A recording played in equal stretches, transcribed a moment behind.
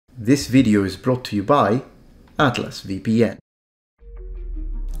This video is brought to you by Atlas VPN.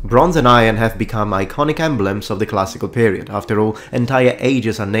 Bronze and iron have become iconic emblems of the classical period. After all, entire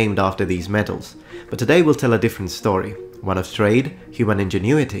ages are named after these metals. But today we'll tell a different story, one of trade, human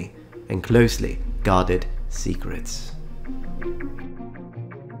ingenuity, and closely guarded secrets.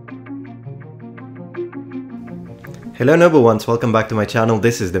 Hello noble ones, welcome back to my channel.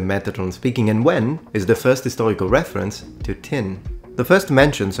 This is the Metatron speaking, and when is the first historical reference to tin? The first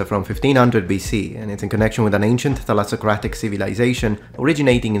mentions are from 1500 BC, and it's in connection with an ancient thalassocratic civilization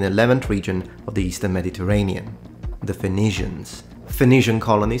originating in the Levant region of the eastern Mediterranean, the Phoenicians. Phoenician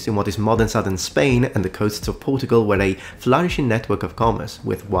colonies in what is modern southern Spain and the coasts of Portugal were a flourishing network of commerce,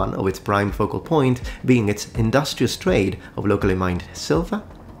 with one of its prime focal point being its industrious trade of locally mined silver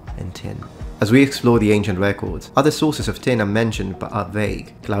and tin. As we explore the ancient records, other sources of tin are mentioned but are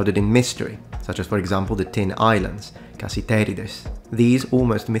vague, clouded in mystery, such as for example the Tin Islands, cassiterite. These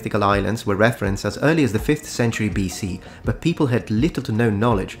almost mythical islands were referenced as early as the 5th century BC, but people had little to no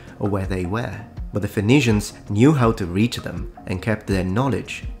knowledge of where they were. But the Phoenicians knew how to reach them and kept their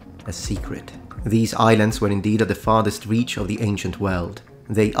knowledge a secret. These islands were indeed at the farthest reach of the ancient world.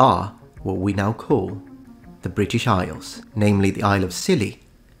 They are what we now call the British Isles, namely the Isle of Scilly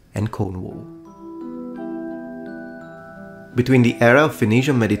and Cornwall. Between the era of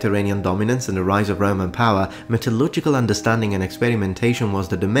Phoenician Mediterranean dominance and the rise of Roman power, metallurgical understanding and experimentation was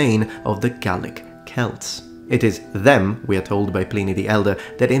the domain of the Gallic Celts. It is them, we are told by Pliny the Elder,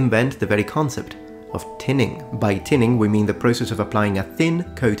 that invent the very concept of tinning. By tinning we mean the process of applying a thin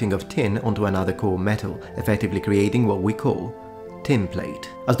coating of tin onto another core metal, effectively creating what we call tin plate.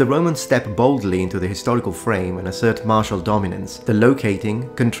 As the Romans step boldly into the historical frame and assert martial dominance, the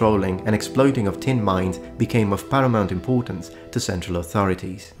locating, controlling and exploiting of tin mines became of paramount importance to central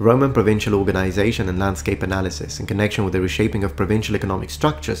authorities. Roman provincial organization and landscape analysis in connection with the reshaping of provincial economic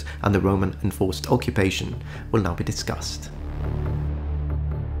structures and the Roman enforced occupation will now be discussed.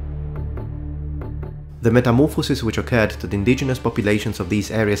 The metamorphosis which occurred to the indigenous populations of these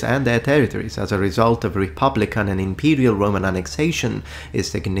areas and their territories as a result of republican and imperial Roman annexation is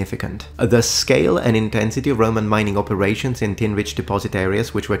significant. The scale and intensity of Roman mining operations in tin-rich deposit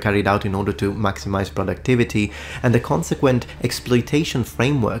areas, which were carried out in order to maximize productivity, and the consequent exploitation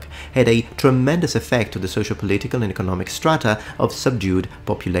framework had a tremendous effect on the socio-political and economic strata of subdued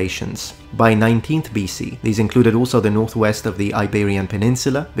populations. By 19th BC, these included also the northwest of the Iberian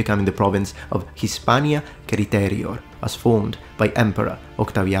Peninsula, becoming the province of Hispania Criterior, as formed by Emperor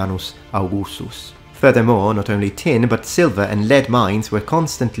Octavianus Augustus. Furthermore, not only tin but silver and lead mines were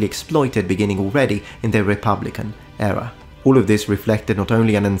constantly exploited beginning already in the Republican era. All of this reflected not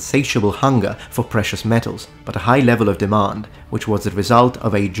only an insatiable hunger for precious metals, but a high level of demand, which was the result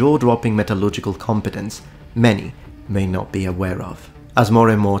of a jaw-dropping metallurgical competence many may not be aware of. As more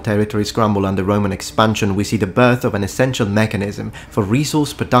and more territories crumble under Roman expansion, we see the birth of an essential mechanism for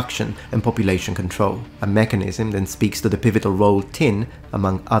resource production and population control. A mechanism that speaks to the pivotal role tin,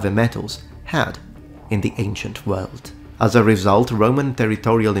 among other metals, had in the ancient world. As a result, Roman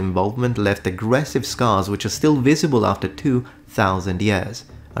territorial involvement left aggressive scars which are still visible after 2,000 years,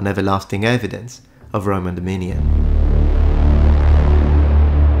 an everlasting evidence of Roman dominion.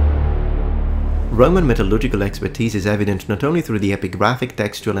 Roman metallurgical expertise is evident not only through the epigraphic,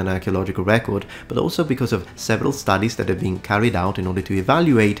 textual and archaeological record, but also because of several studies that have been carried out in order to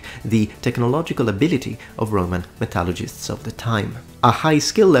evaluate the technological ability of Roman metallurgists of the time. A high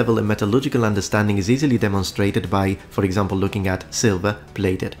skill level in metallurgical understanding is easily demonstrated by, for example, looking at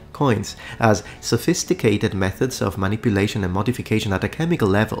silver-plated coins, as sophisticated methods of manipulation and modification at a chemical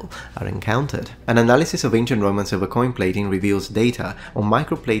level are encountered. An analysis of ancient Roman silver coin plating reveals data on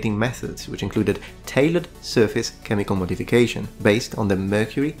microplating methods which included tailored surface chemical modification based on the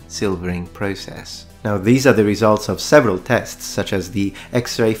mercury silvering process. Now, these are the results of several tests, such as the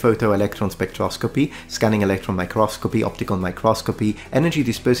X-ray photoelectron spectroscopy, scanning electron microscopy, optical microscopy, energy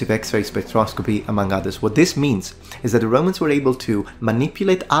dispersive X-ray spectroscopy, among others. What this means is that the Romans were able to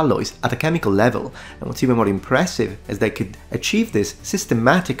manipulate alloys at a chemical level, and what's even more impressive is they could achieve this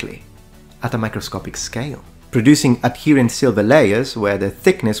systematically at a microscopic scale, producing adherent silver layers where the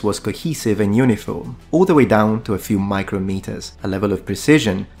thickness was cohesive and uniform, all the way down to a few micrometers, a level of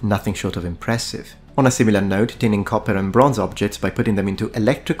precision nothing short of impressive. On a similar note, tinning copper and bronze objects by putting them into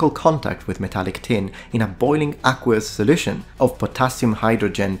electrical contact with metallic tin in a boiling aqueous solution of potassium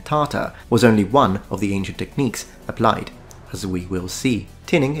hydrogen tartar was only one of the ancient techniques applied, as we will see.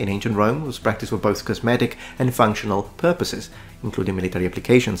 Tinning in ancient Rome was practiced for both cosmetic and functional purposes, including military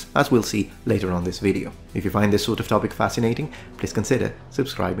applications, as we'll see later on this video. If you find this sort of topic fascinating, please consider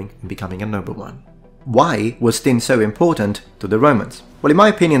subscribing and becoming a noble one. Why was tin so important to the Romans? Well, in my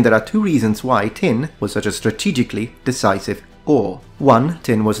opinion, there are two reasons why tin was such a strategically decisive ore. One,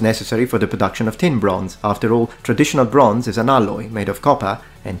 tin was necessary for the production of tin bronze. After all, traditional bronze is an alloy made of copper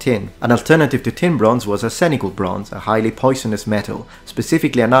and tin. An alternative to tin bronze was arsenical bronze, a highly poisonous metal,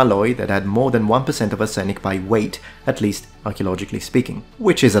 specifically an alloy that had more than 1% of arsenic by weight, at least archaeologically speaking,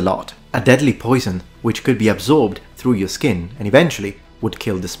 which is a lot. A deadly poison which could be absorbed through your skin and eventually would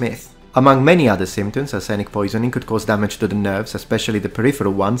kill the smith. Among many other symptoms, arsenic poisoning could cause damage to the nerves, especially the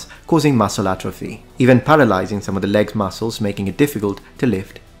peripheral ones, causing muscle atrophy, even paralyzing some of the leg's muscles, making it difficult to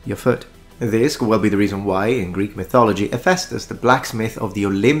lift your foot. This could well be the reason why, in Greek mythology, Hephaestus, the blacksmith of the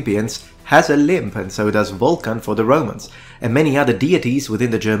Olympians, has a limp, and so does Vulcan for the Romans, and many other deities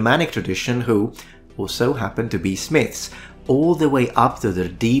within the Germanic tradition who also happen to be smiths, all the way up to the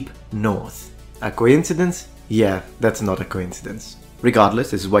deep north. A coincidence? Yeah, that's not a coincidence. Regardless,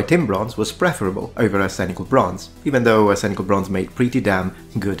 this is why tin bronze was preferable over arsenical bronze, even though arsenical bronze made pretty damn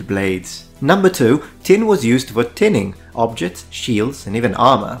good blades. Number 2, tin was used for tinning objects, shields, and even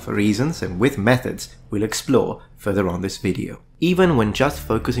armor for reasons and with methods we'll explore further on this video. Even when just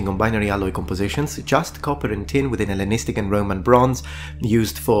focusing on binary alloy compositions, just copper and tin within Hellenistic and Roman bronze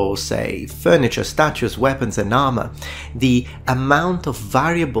used for, say, furniture, statues, weapons and armor, the amount of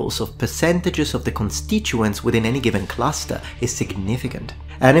variables of percentages of the constituents within any given cluster is significant.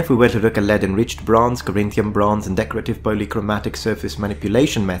 And if we were to look at lead-enriched bronze, Corinthian bronze and decorative polychromatic surface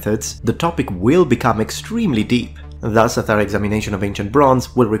manipulation methods, the topic will become extremely deep. Thus, a thorough examination of ancient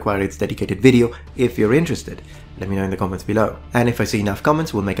bronze will require its dedicated video if you're interested. Let me know in the comments below. And if I see enough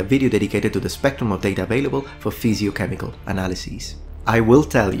comments, we'll make a video dedicated to the spectrum of data available for physiochemical analyses. I will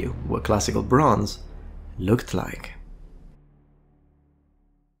tell you what classical bronze looked like.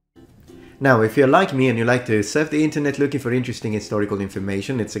 Now, if you're like me and you like to surf the internet looking for interesting historical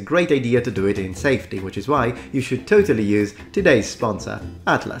information, it's a great idea to do it in safety, which is why you should totally use today's sponsor,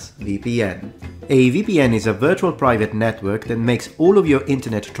 Atlas VPN. A VPN is a virtual private network that makes all of your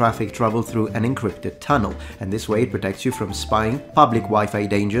internet traffic travel through an encrypted tunnel, and this way it protects you from spying, public Wi-Fi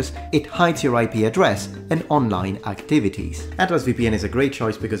dangers, it hides your IP address, and online activities. Atlas VPN is a great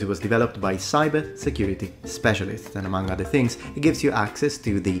choice because it was developed by cyber security specialists, and among other things, it gives you access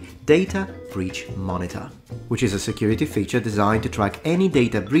to the Data Breach Monitor, which is a security feature designed to track any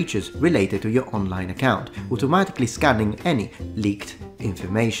data breaches related to your online account, automatically scanning any leaked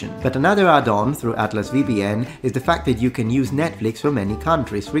information. But another add-on through Atlas VPN is the fact that you can use Netflix from any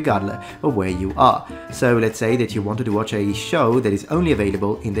countries, regardless of where you are. So let's say that you wanted to watch a show that is only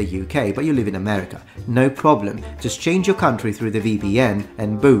available in the UK, but you live in America. No problem, just change your country through the VPN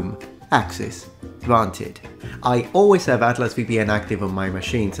and boom, access granted. I always have Atlas VPN active on my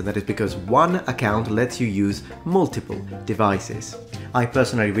machines, and that is because one account lets you use multiple devices. I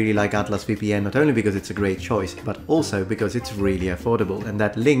personally really like Atlas VPN not only because it's a great choice, but also because it's really affordable, and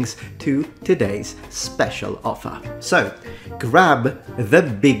that links to today's special offer. So, grab the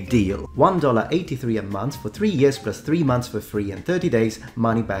big deal. $1.83 a month for 3 years plus 3 months for free and 30 days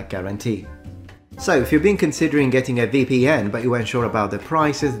money-back guarantee. So, if you've been considering getting a VPN but you weren't sure about the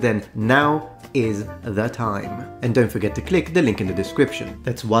prices, then now is the time. And don't forget to click the link in the description.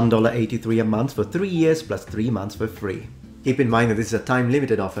 That's $1.83 a month for 3 years plus 3 months for free. Keep in mind that this is a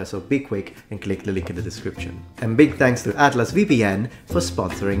time-limited offer, so be quick and click the link in the description. And big thanks to Atlas VPN for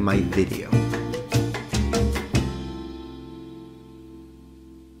sponsoring my video.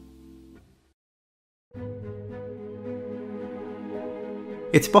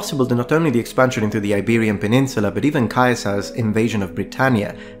 It's possible that not only the expansion into the Iberian Peninsula, but even Caesar's invasion of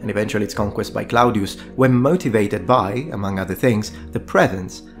Britannia, and eventually its conquest by Claudius, were motivated by, among other things, the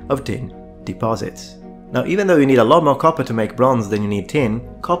presence of tin deposits. Now, even though you need a lot more copper to make bronze than you need tin,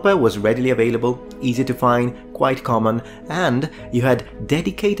 copper was readily available, easy to find, quite common, and you had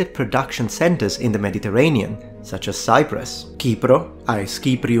dedicated production centers in the Mediterranean, such as Cyprus, Kypro,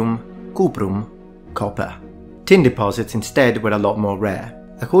 Aescyprium, Cuprum, copper. Tin deposits instead were a lot more rare.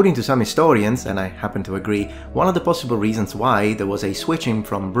 According to some historians, and I happen to agree, one of the possible reasons why there was a switching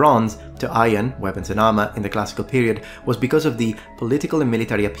from bronze to iron, weapons and armor, in the classical period was because of the political and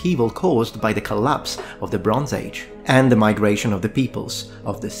military upheaval caused by the collapse of the Bronze Age and the migration of the peoples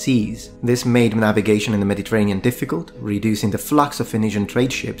of the seas. This made navigation in the Mediterranean difficult, reducing the flux of Phoenician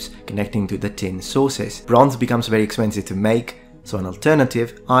trade ships connecting to the tin sources. Bronze becomes very expensive to make, so an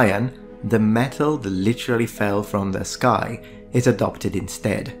alternative, iron, the metal that literally fell from the sky, is adopted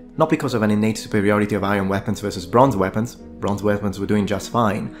instead. Not because of an innate superiority of iron weapons versus bronze weapons were doing just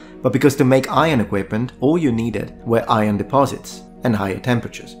fine, but because to make iron equipment, all you needed were iron deposits and higher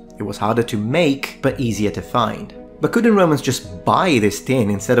temperatures. It was harder to make, but easier to find. But couldn't Romans just buy this tin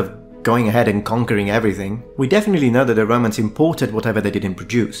instead of going ahead and conquering everything, we definitely know that the Romans imported whatever they didn't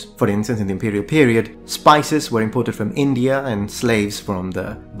produce. For instance, in the imperial period, spices were imported from India and slaves from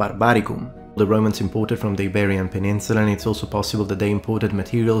the Barbaricum. The Romans imported from the Iberian Peninsula, and it's also possible that they imported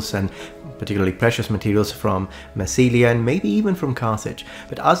materials, and particularly precious materials, from Massilia and maybe even from Carthage.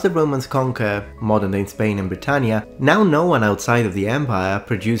 But as the Romans conquer modern-day Spain and Britannia, now no one outside of the empire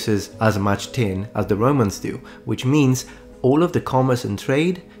produces as much tin as the Romans do, which means all of the commerce and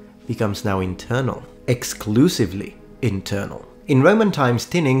trade becomes now internal, exclusively internal. In Roman times,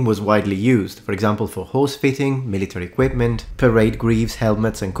 tinning was widely used, for example for horse fitting, military equipment, parade greaves,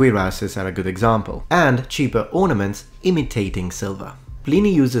 helmets and cuirasses are a good example, and cheaper ornaments imitating silver.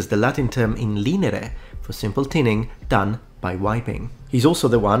 Pliny uses the Latin term inlinere for simple tinning done by wiping. He's also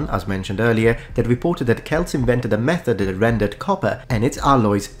the one, as mentioned earlier, that reported that Celts invented a method that rendered copper and its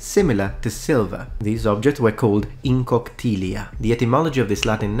alloys similar to silver. These objects were called incoctilia. The etymology of this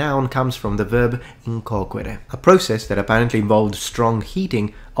Latin noun comes from the verb incoquere, a process that apparently involved strong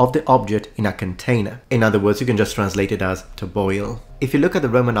heating of the object in a container. In other words, you can just translate it as to boil. If you look at the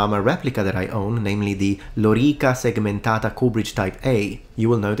Roman armor replica that I own, namely the Lorica segmentata Cobridge Type A, you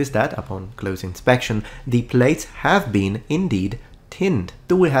will notice that, upon close inspection, the plates have been, indeed, tinned.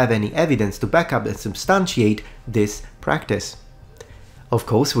 Do we have any evidence to back up and substantiate this practice? Of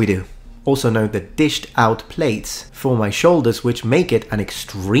course we do. Also note the dished out plates for my shoulders, which make it an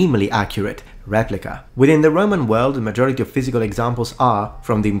extremely accurate replica. Within the Roman world, the majority of physical examples are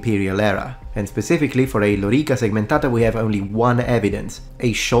from the imperial era, and specifically for a Lorica segmentata we have only one evidence,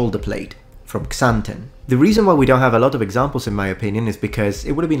 a shoulder plate from Xanten. The reason why we don't have a lot of examples, in my opinion, is because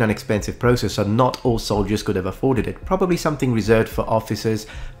it would have been an expensive process, so not all soldiers could have afforded it. Probably something reserved for officers.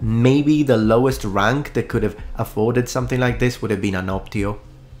 Maybe the lowest rank that could have afforded something like this would have been an optio.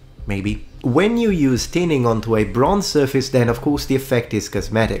 Maybe. When you use tinning onto a bronze surface, then of course the effect is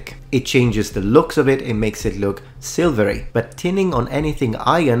cosmetic. It changes the looks of it, it makes it look silvery. But tinning on anything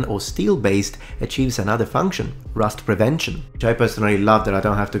iron or steel based achieves another function, rust prevention. Which I personally love, that I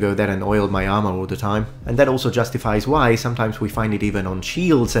don't have to go there and oil my armor all the time. And that also justifies why sometimes we find it even on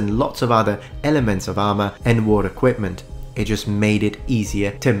shields and lots of other elements of armor and war equipment. It just made it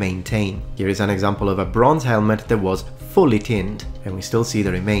easier to maintain. Here is an example of a bronze helmet that was fully tinned, and we still see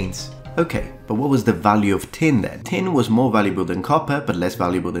the remains. Okay, but what was the value of tin then? Tin was more valuable than copper, but less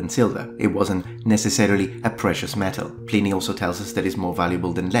valuable than silver. It wasn't necessarily a precious metal. Pliny also tells us that it's more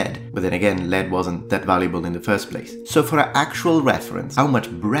valuable than lead, but then again, lead wasn't that valuable in the first place. So for an actual reference, how much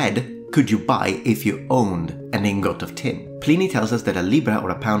bread could you buy if you owned an ingot of tin? Pliny tells us that a libra, or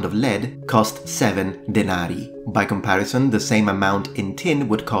a pound of lead, cost 7 denarii. By comparison, the same amount in tin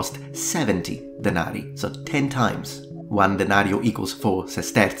would cost 70 denarii, so 10 times. 1 denario equals 4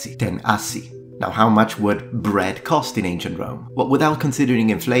 sesterzi, 10 assi. Now, how much would bread cost in ancient Rome? Well, without considering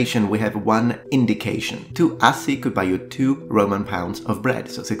inflation, we have one indication. 2 assi could buy you 2 Roman pounds of bread,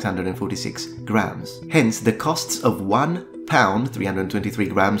 so 646 grams. Hence, the costs of 1 pound, 323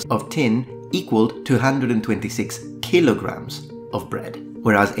 grams of tin, equaled 226 kilograms of bread,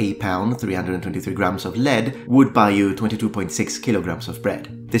 whereas a pound, 323 grams of lead, would buy you 22.6 kilograms of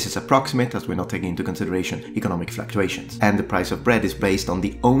bread. This is approximate, as we're not taking into consideration economic fluctuations. And the price of bread is based on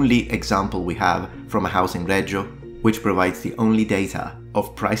the only example we have from a house in Reggio, which provides the only data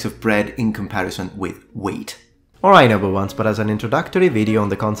of price of bread in comparison with weight. Alright noble ones, but as an introductory video on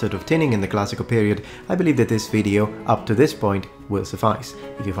the concept of tinning in the classical period, I believe that this video, up to this point, will suffice.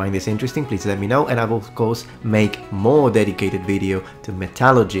 If you find this interesting, please let me know, and I will of course make more dedicated video to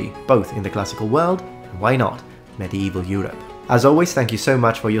metallurgy, both in the classical world, and why not, medieval Europe. As always, thank you so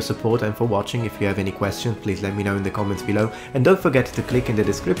much for your support and for watching. If you have any questions, please let me know in the comments below, and don't forget to click in the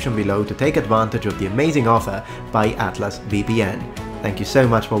description below to take advantage of the amazing offer by Atlas VPN. Thank you so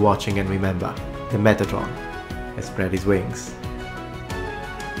much for watching, and remember, the Metatron has spread his wings.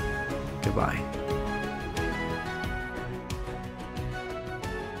 Goodbye.